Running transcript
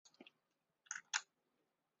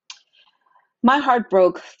My heart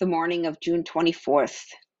broke the morning of June 24th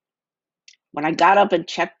when I got up and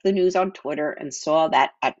checked the news on Twitter and saw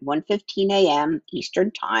that at 1:15 a.m.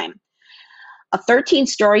 Eastern Time, a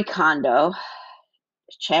 13-story condo,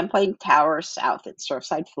 Champlain Towers South in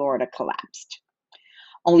Surfside, Florida, collapsed.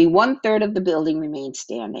 Only one-third of the building remained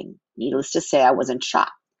standing. Needless to say, I was in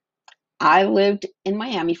shock. I lived in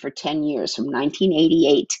Miami for 10 years, from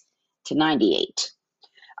 1988 to 98.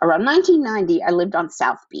 Around 1990, I lived on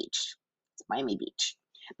South Beach. It's Miami Beach.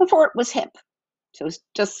 Before it was hip. So it was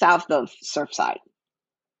just south of Surfside.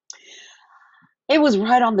 It was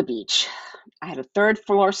right on the beach. I had a third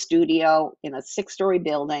floor studio in a six-story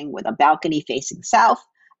building with a balcony facing south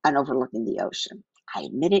and overlooking the ocean. I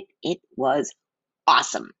admit it was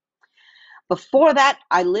awesome. Before that,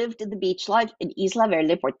 I lived in the beach life in Isla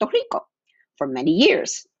Verde, Puerto Rico for many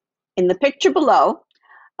years. In the picture below,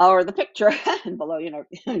 or the picture below, you're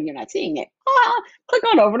not seeing it. Click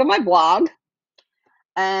on over to my blog.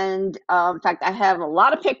 And in fact, I have a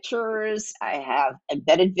lot of pictures. I have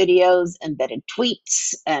embedded videos, embedded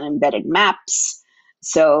tweets, and embedded maps.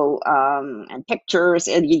 So, and pictures.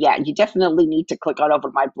 And yeah, you definitely need to click on over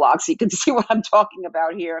to my blog so you can see what I'm talking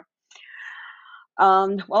about here.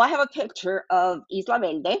 Well, I have a picture of Isla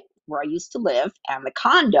Verde, where I used to live, and the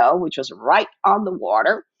condo, which was right on the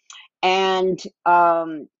water. And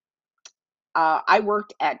I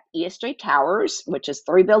worked at ESJ Towers, which is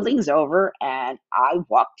three buildings over, and I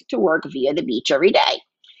walked to work via the beach every day.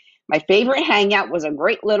 My favorite hangout was a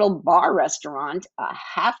great little bar restaurant a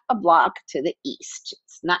half a block to the east.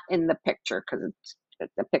 It's not in the picture because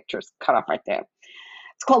the picture's cut off right there.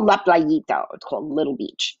 It's called La Playita. It's called Little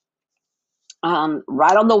Beach.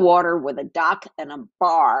 Right on the water with a dock and a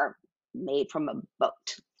bar made from a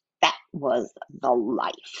boat. That was the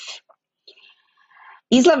life.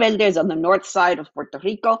 Isla Verde is on the north side of Puerto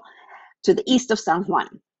Rico to the east of San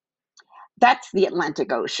Juan. That's the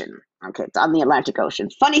Atlantic Ocean. Okay, it's on the Atlantic Ocean.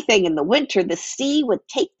 Funny thing, in the winter, the sea would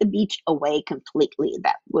take the beach away completely.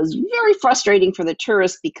 That was very frustrating for the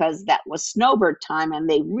tourists because that was snowbird time and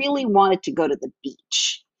they really wanted to go to the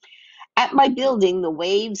beach. At my building, the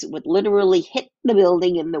waves would literally hit the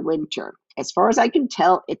building in the winter. As far as I can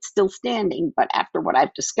tell, it's still standing, but after what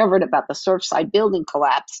I've discovered about the Surfside building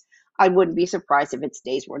collapse, I wouldn't be surprised if its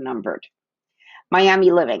days were numbered. Miami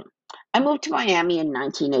living. I moved to Miami in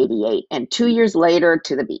 1988 and 2 years later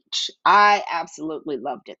to the beach. I absolutely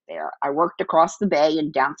loved it there. I worked across the bay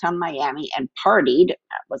in downtown Miami and partied,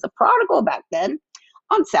 I was a prodigal back then,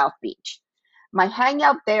 on South Beach. My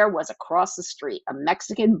hangout there was across the street, a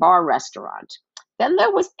Mexican bar restaurant. Then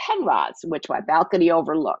there was Penrod's, which my balcony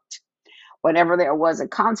overlooked. Whenever there was a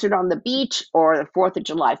concert on the beach or the 4th of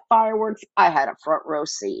July fireworks, I had a front row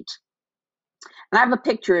seat. And I have a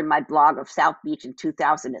picture in my blog of South Beach in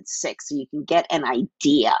 2006 so you can get an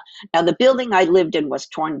idea. Now, the building I lived in was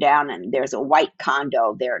torn down and there's a white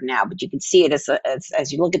condo there now, but you can see it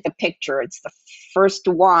as you look at the picture. It's the first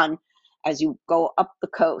one as you go up the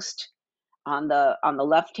coast on the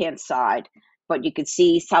left-hand side. But you can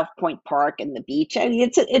see South Point Park and the beach. I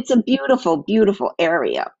mean, it's a beautiful, beautiful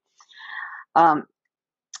area. Um,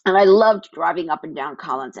 and I loved driving up and down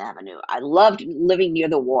Collins Avenue. I loved living near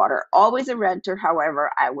the water. Always a renter, however,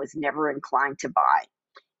 I was never inclined to buy.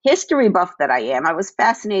 History buff that I am, I was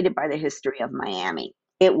fascinated by the history of Miami.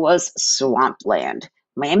 It was swampland.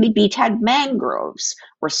 Miami Beach had mangroves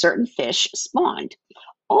where certain fish spawned.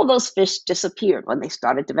 All those fish disappeared when they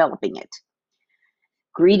started developing it.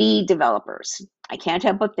 Greedy developers. I can't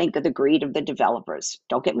help but think of the greed of the developers.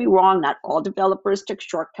 Don't get me wrong, not all developers took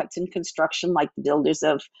shortcuts in construction like the builders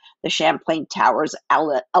of the Champlain Towers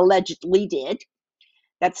allegedly did.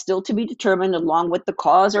 That's still to be determined, along with the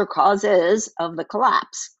cause or causes of the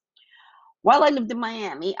collapse. While I lived in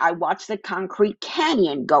Miami, I watched the concrete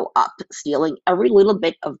canyon go up, stealing every little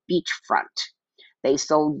bit of beachfront. They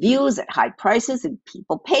sold views at high prices and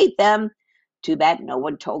people paid them. Too bad no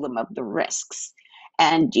one told them of the risks.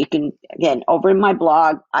 And you can, again, over in my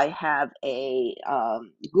blog, I have a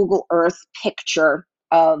Google Earth picture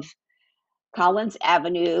of Collins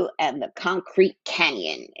Avenue and the concrete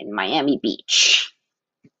canyon in Miami Beach.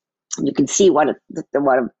 You can see what a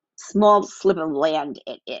small slip of land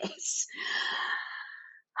it is.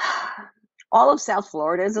 All of South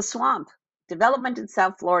Florida is a swamp. Development in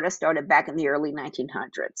South Florida started back in the early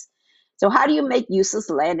 1900s. So how do you make useless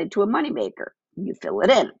land into a moneymaker? You fill it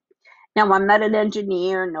in. Now, I'm not an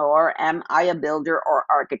engineer, nor am I a builder or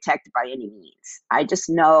architect by any means. I just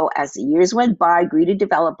know as the years went by, greedy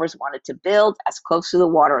developers wanted to build as close to the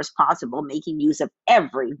water as possible, making use of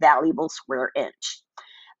every valuable square inch.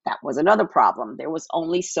 That was another problem. There was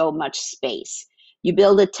only so much space. You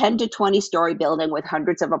build a 10 to 20 story building with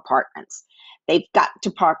hundreds of apartments. They've got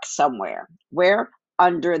to park somewhere. Where?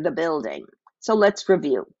 Under the building. So let's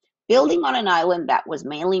review. Building on an island that was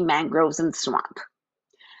mainly mangroves and swamp.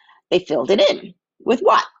 They filled it in with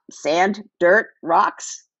what? Sand, dirt,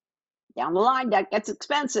 rocks? Down the line, that gets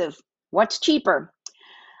expensive. What's cheaper?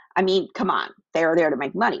 I mean, come on. They are there to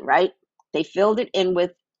make money, right? They filled it in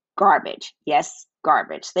with garbage. Yes,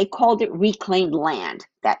 garbage. They called it reclaimed land.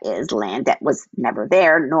 That is, land that was never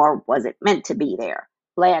there, nor was it meant to be there.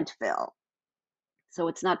 Landfill. So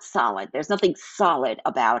it's not solid. There's nothing solid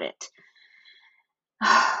about it.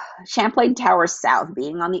 Champlain Towers South,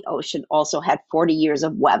 being on the ocean, also had 40 years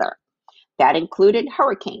of weather. That included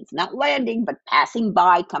hurricanes, not landing, but passing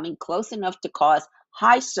by, coming close enough to cause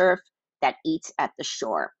high surf that eats at the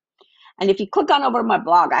shore. And if you click on over to my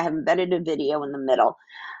blog, I have embedded a video in the middle.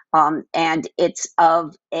 And it's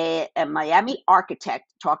of a Miami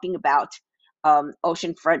architect talking about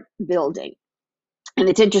oceanfront building. And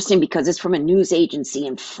it's interesting because it's from a news agency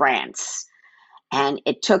in France. And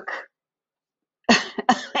it took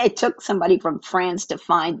it took somebody from France to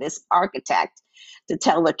find this architect to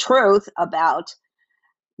tell the truth about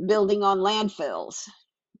building on landfills.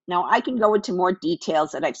 Now, I can go into more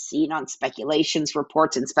details that I've seen on speculations,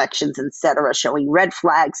 reports, inspections, etc., showing red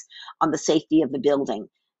flags on the safety of the building.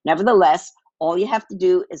 Nevertheless, all you have to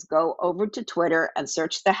do is go over to Twitter and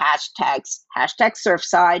search the hashtags, hashtag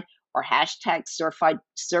Surfside or hashtag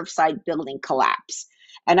Surfside building collapse.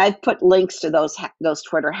 And I've put links to those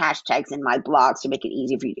Twitter hashtags in my blogs to make it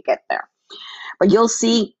easy for you to get there. But you'll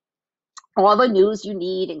see all the news you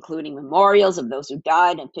need, including memorials of those who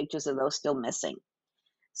died and pictures of those still missing.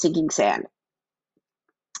 Sinking sand.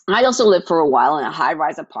 I also lived for a while in a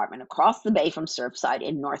high-rise apartment across the bay from Surfside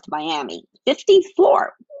in North Miami. 15th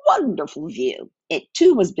floor, wonderful view. It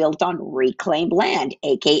too was built on reclaimed land,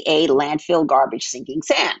 aka landfill garbage sinking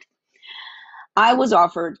sand. I was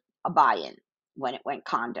offered a buy-in when it went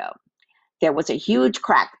condo. There was a huge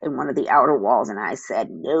crack in one of the outer walls, and I said,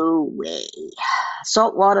 no way.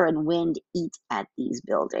 Salt water and wind eat at these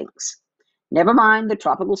buildings. Never mind the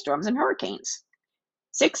tropical storms and hurricanes.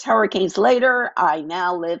 6 hurricanes later, I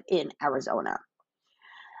now live in Arizona.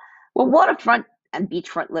 Well, waterfront and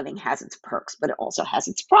beachfront living has its perks, but it also has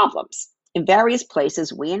its problems. In various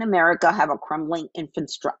places, we in America have a crumbling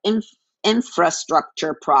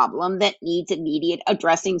infrastructure problem that needs immediate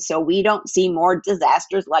addressing so we don't see more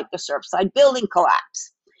disasters like the Surfside building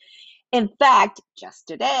collapse. In fact, just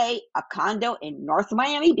today, a condo in North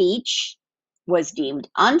Miami Beach was deemed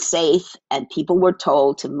unsafe and people were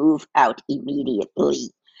told to move out immediately.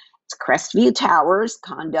 It's Crestview Towers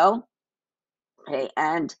condo. Okay,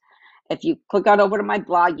 and if you click on over to my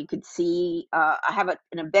blog, you could see I have an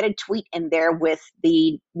embedded tweet in there with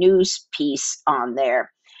the news piece on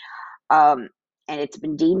there. And it's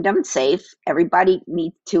been deemed unsafe. Everybody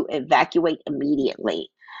needs to evacuate immediately.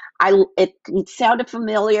 It sounded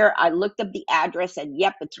familiar. I looked up the address, and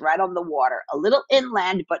yep, it's right on the water. A little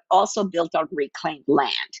inland, but also built on reclaimed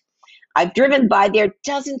land. I've driven by there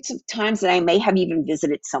dozens of times, and I may have even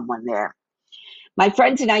visited someone there. My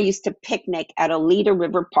friends and I used to picnic at Oneida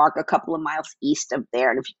River Park a couple of miles east of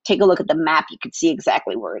there. And if you take a look at the map, you can see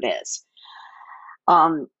exactly where it is.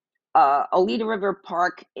 Oneida River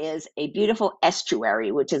Park is a beautiful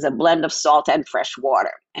estuary, which is a blend of salt and fresh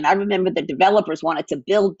water. And I remember the developers wanted to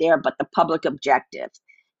build there, but the public objected.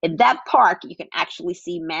 In that park, you can actually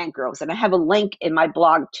see mangroves. And I have a link in my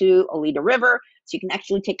blog to Oneida River, so you can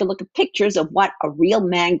actually take a look at pictures of what a real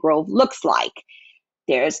mangrove looks like.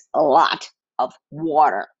 There's a lot of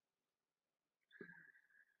water.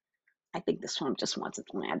 I think the swamp just wants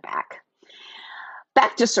its land back.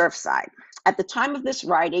 Back to Surfside. At the time of this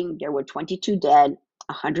writing, there were 22 dead,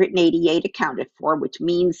 188 accounted for, which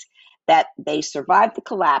means that they survived the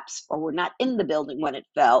collapse or were not in the building when it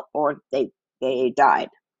fell, or they died.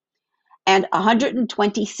 And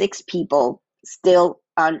 126 people still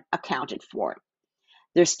unaccounted for.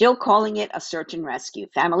 They're still calling it a search and rescue.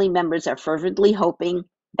 Family members are fervently hoping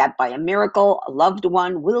that by a miracle, a loved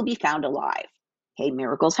one will be found alive. Hey,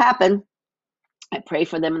 miracles happen. I pray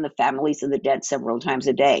for them and the families of the dead several times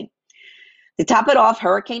a day. To top it off,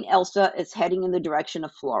 Hurricane Elsa is heading in the direction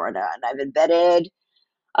of Florida, and I've embedded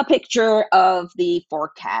a picture of the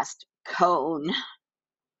forecast cone.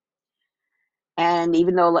 And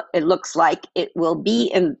even though it looks like it will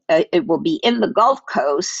be in the Gulf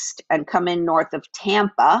Coast and come in north of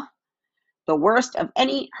Tampa, the worst of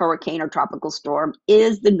any hurricane or tropical storm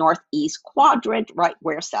is the northeast quadrant, right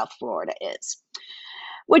where South Florida is.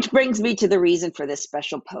 Which brings me to the reason for this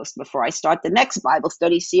special post before I start the next Bible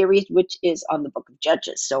study series, which is on the Book of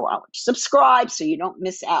Judges. So I want you to subscribe so you don't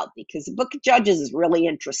miss out, because the Book of Judges is really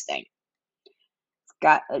interesting.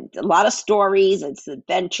 got a lot of stories, it's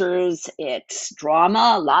adventures, it's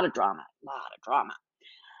drama, a lot of drama, a lot of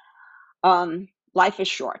drama. Life is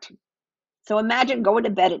short. So imagine going to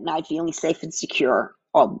bed at night feeling safe and secure,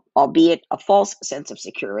 albeit a false sense of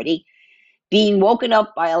security, being woken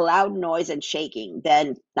up by a loud noise and shaking,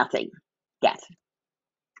 then nothing, death.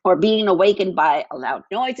 Or being awakened by a loud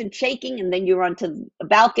noise and shaking, and then you run to the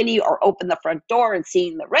balcony or open the front door and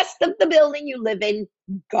seeing the rest of the building you live in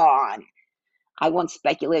gone. I won't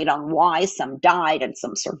speculate on why some died and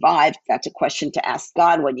some survived. That's a question to ask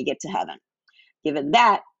God when you get to heaven. Given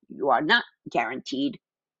that, you are not guaranteed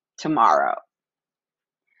tomorrow.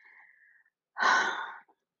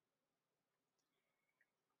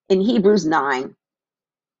 In Hebrews 9,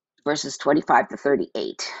 verses 25 to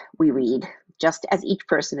 38, we read, just as each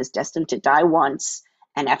person is destined to die once,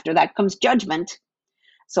 and after that comes judgment,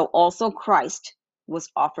 so also Christ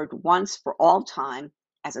was offered once for all time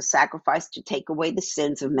as a sacrifice to take away the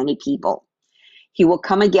sins of many people. He will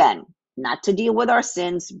come again, not to deal with our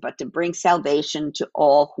sins, but to bring salvation to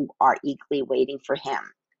all who are eagerly waiting for him.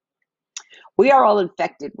 We are all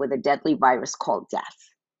infected with a deadly virus called death.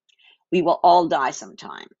 We will all die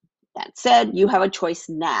sometime. That said, you have a choice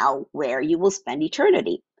now where you will spend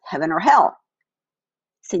eternity, heaven or hell.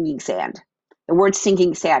 Sinking sand. The word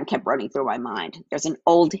sinking sand kept running through my mind. There's an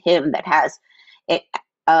old hymn that has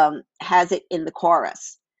it in the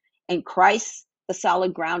chorus. In Christ, the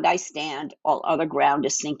solid ground I stand, all other ground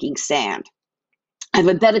is sinking sand. I've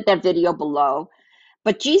embedded that video below,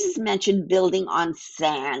 but Jesus mentioned building on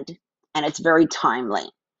sand, and it's very timely.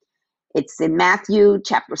 It's in Matthew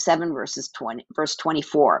chapter 7, verse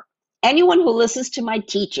 24. Anyone who listens to my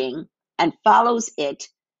teaching and follows it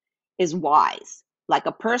is wise, like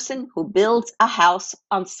a person who builds a house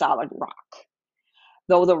on solid rock.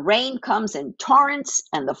 Though the rain comes in torrents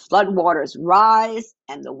and the floodwaters rise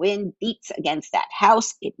and the wind beats against that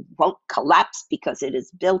house, it won't collapse because it is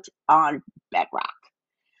built on bedrock.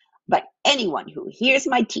 But anyone who hears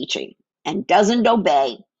my teaching and doesn't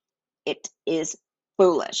obey, it is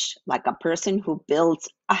foolish, like a person who builds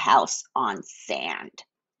a house on sand.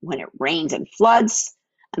 When it rains and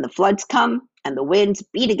the floods come, and the winds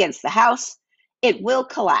beat against the house, it will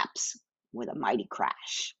collapse with a mighty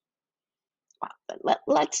crash. Let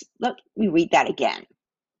me read that again.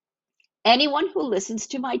 Anyone who listens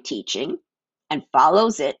to my teaching and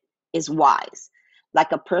follows it is wise,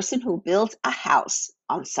 like a person who builds a house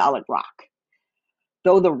on solid rock.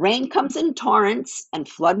 Though the rain comes in torrents and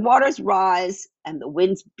floodwaters rise and the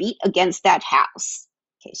winds beat against that house.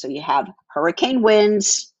 Okay, so you have hurricane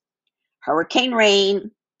winds, hurricane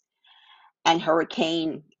rain, and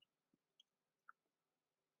hurricane,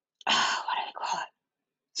 what do they call it?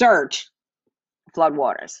 Surge,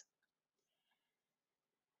 floodwaters.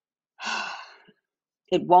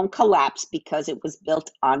 It won't collapse because it was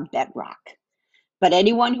built on bedrock. But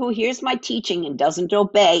anyone who hears my teaching and doesn't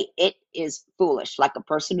obey, it is foolish, like a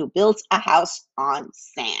person who builds a house on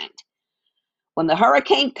sand. When the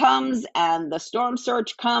hurricane comes and the storm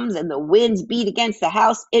surge comes and the winds beat against the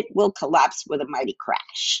house, it will collapse with a mighty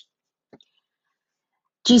crash.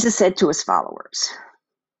 Jesus said to his followers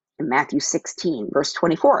in Matthew 16, verse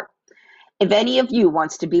 24, if any of you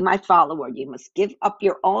wants to be my follower, you must give up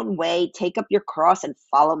your own way, take up your cross, and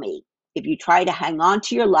follow me. If you try to hang on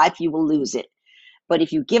to your life, you will lose it. But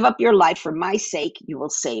if you give up your life for my sake, you will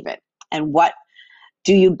save it. And what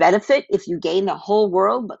do you benefit if you gain the whole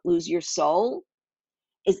world but lose your soul?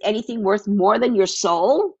 Is anything worth more than your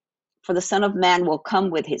soul? For the Son of Man will come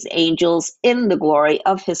with his angels in the glory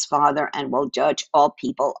of his Father and will judge all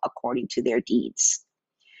people according to their deeds.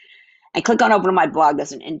 And click on over to my blog.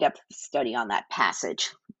 There's an in-depth study on that passage.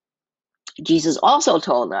 Jesus also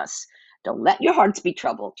told us, don't let your hearts be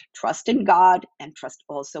troubled. Trust in God and trust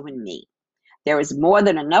also in me. There is more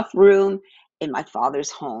than enough room in my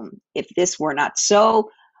Father's home. If this were not so,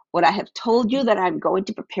 would I have told you that I'm going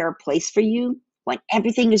to prepare a place for you? When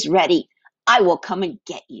everything is ready, I will come and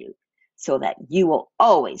get you, so that you will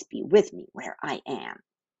always be with me where I am.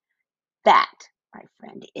 That, my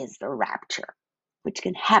friend, is the rapture, which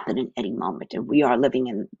can happen in any moment, and we are living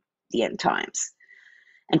in the end times.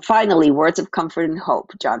 And finally, words of comfort and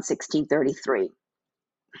hope, John 16:33.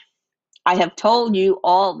 I have told you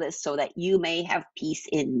all this so that you may have peace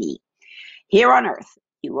in me. Here on earth,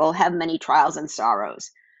 you will have many trials and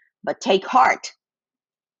sorrows, but take heart,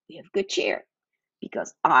 be of good cheer,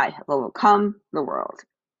 because I have overcome the world.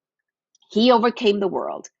 He overcame the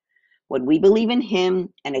world. When we believe in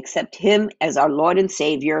him and accept him as our Lord and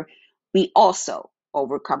Savior, we also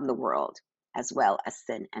overcome the world, as well as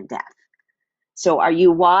sin and death. So are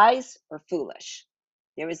you wise or foolish?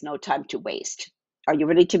 There is no time to waste. Are you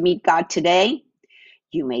ready to meet God today?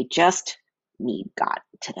 You may just need God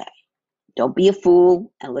today. Don't be a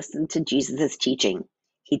fool and listen to Jesus' teaching.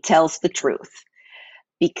 He tells the truth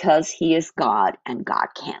because he is God and God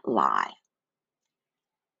can't lie.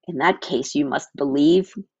 In that case, you must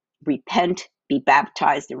believe, repent, be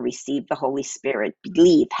baptized, and receive the Holy Spirit.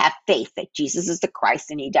 Believe, have faith that Jesus is the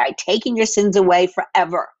Christ and he died, taking your sins away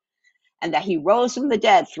forever, and that he rose from the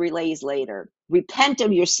dead 3 days later. Repent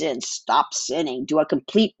of your sins, stop sinning, do a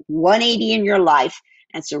complete 180 in your life,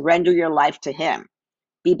 and surrender your life to him.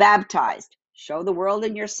 Be baptized. Show the world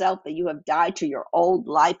and yourself that you have died to your old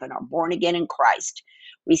life and are born again in Christ.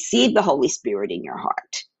 Receive the Holy Spirit in your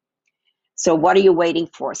heart. So what are you waiting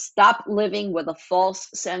for? Stop living with a false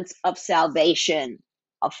sense of salvation,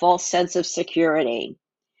 a false sense of security.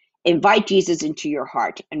 Invite Jesus into your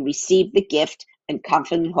heart and receive the gift and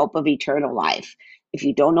confident hope of eternal life. If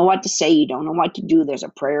you don't know what to say, you don't know what to do, there's a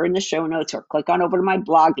prayer in the show notes, or click on over to my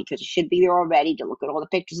blog because it should be there already to look at all the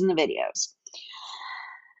pictures and the videos.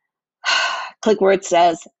 Click where it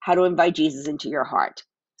says how to invite Jesus into your heart.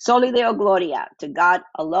 Soli Deo Gloria. To God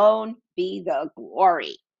alone be the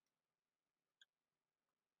glory.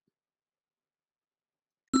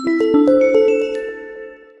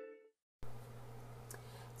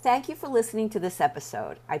 Thank you for listening to this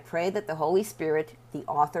episode. I pray that the Holy Spirit, the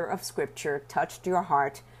author of Scripture, touched your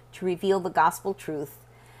heart to reveal the gospel truth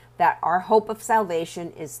that our hope of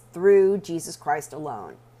salvation is through Jesus Christ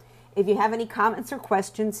alone. If you have any comments or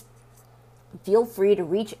questions, feel free to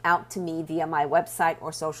reach out to me via my website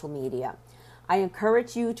or social media. I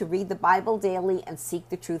encourage you to read the Bible daily and seek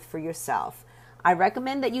the truth for yourself. I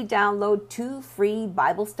recommend that you download 2 free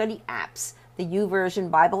Bible study apps, the YouVersion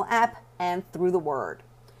Bible app and Through the Word.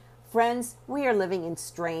 Friends, we are living in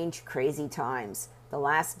strange, crazy times, the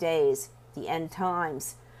last days, the end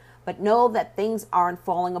times. But know that things aren't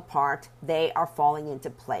falling apart, they are falling into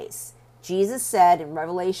place. Jesus said in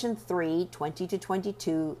Revelation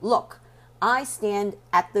 3:20-22, "Look, I stand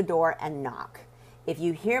at the door and knock. If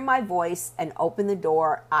you hear my voice and open the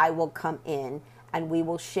door, I will come in, and we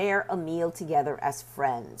will share a meal together as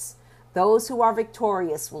friends. Those who are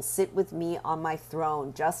victorious will sit with me on my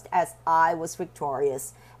throne, just as I was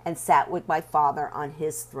victorious and sat with my Father on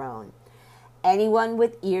his throne." Anyone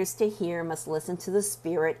with ears to hear must listen to the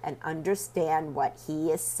Spirit and understand what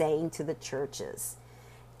he is saying to the churches.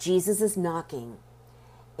 Jesus is knocking.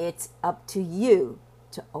 It's up to you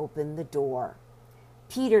to open the door.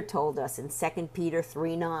 Peter told us in 2 Peter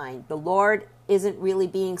 3:9, the Lord isn't really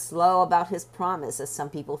being slow about his promise, as some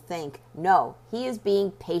people think. No, he is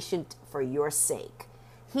being patient for your sake.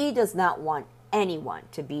 He does not want anyone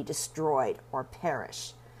to be destroyed or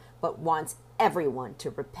perish, but wants everyone to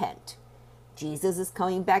repent. Jesus is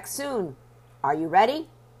coming back soon. Are you ready?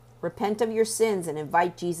 Repent of your sins and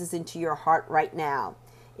invite Jesus into your heart right now.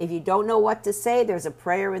 If you don't know what to say, there's a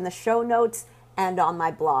prayer in the show notes and on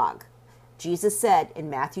my blog. Jesus said in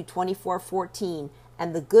Matthew 24:14,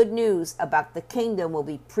 "And the good news about the kingdom will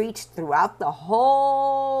be preached throughout the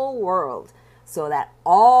whole world, so that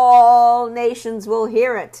all nations will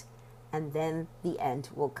hear it, and then the end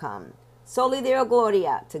will come." Soli Deo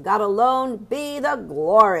Gloria. To God alone be the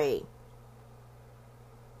glory.